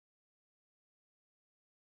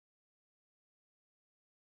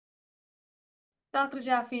Dr.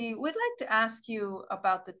 Jaffe, we'd like to ask you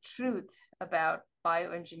about the truth about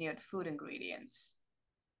bioengineered food ingredients.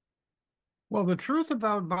 Well, the truth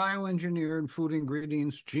about bioengineered food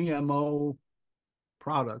ingredients, GMO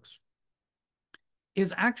products,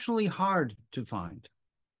 is actually hard to find.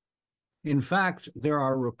 In fact, there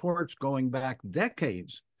are reports going back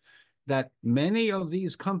decades that many of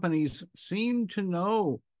these companies seem to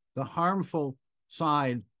know the harmful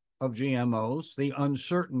side of GMOs, the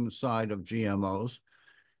uncertain side of GMOs,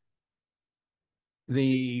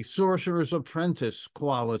 the sorcerer's apprentice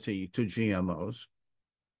quality to GMOs,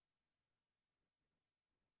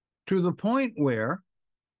 to the point where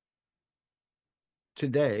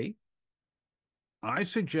today I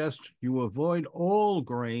suggest you avoid all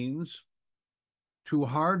grains too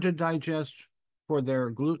hard to digest for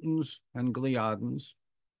their glutens and gliadins.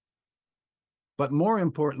 But more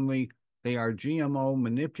importantly, they are GMO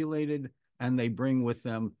manipulated and they bring with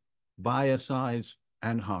them biocides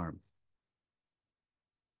and harm.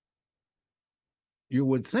 You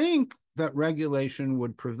would think that regulation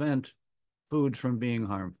would prevent foods from being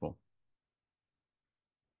harmful.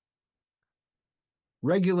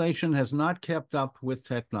 Regulation has not kept up with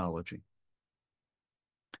technology.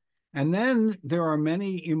 And then there are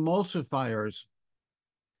many emulsifiers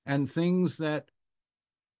and things that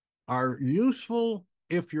are useful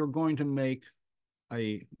if you're going to make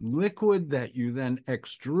a liquid that you then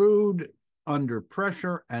extrude under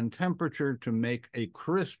pressure and temperature to make a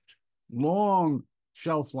crisp, long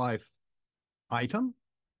shelf life item.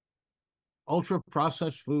 Ultra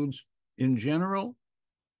processed foods in general,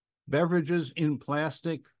 beverages in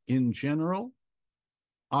plastic in general,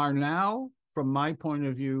 are now, from my point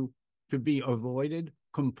of view, to be avoided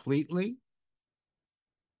completely.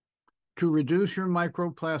 To reduce your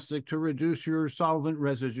microplastic, to reduce your solvent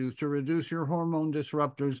residues, to reduce your hormone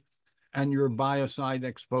disruptors and your biocide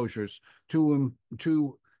exposures, to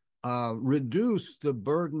reduce the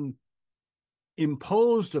burden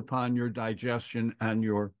imposed upon your digestion and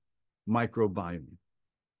your microbiome.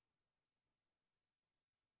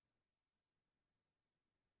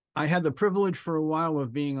 I had the privilege for a while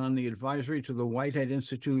of being on the advisory to the Whitehead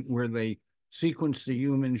Institute, where they sequenced the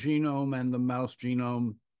human genome and the mouse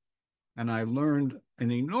genome. And I learned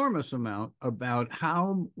an enormous amount about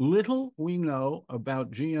how little we know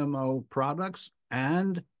about GMO products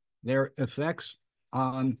and their effects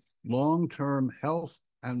on long-term health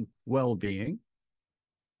and well-being.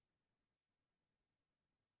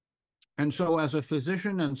 And so as a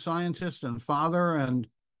physician and scientist and father and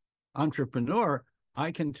entrepreneur,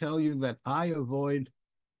 I can tell you that I avoid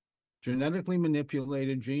genetically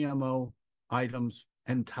manipulated GMO items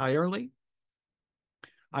entirely.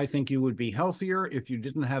 I think you would be healthier if you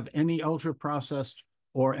didn't have any ultra-processed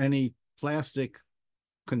or any plastic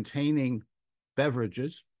containing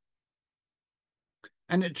beverages.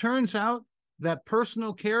 And it turns out that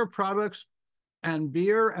personal care products and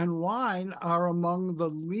beer and wine are among the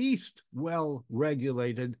least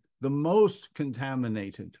well-regulated, the most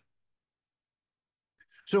contaminated.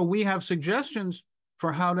 So we have suggestions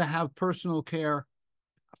for how to have personal care,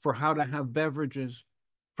 for how to have beverages,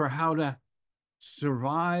 for how to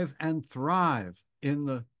survive and thrive in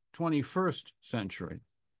the 21st century.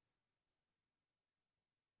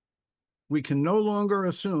 We can no longer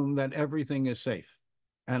assume that everything is safe,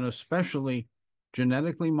 and especially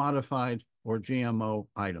genetically modified or GMO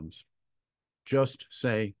items. Just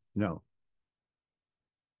say no.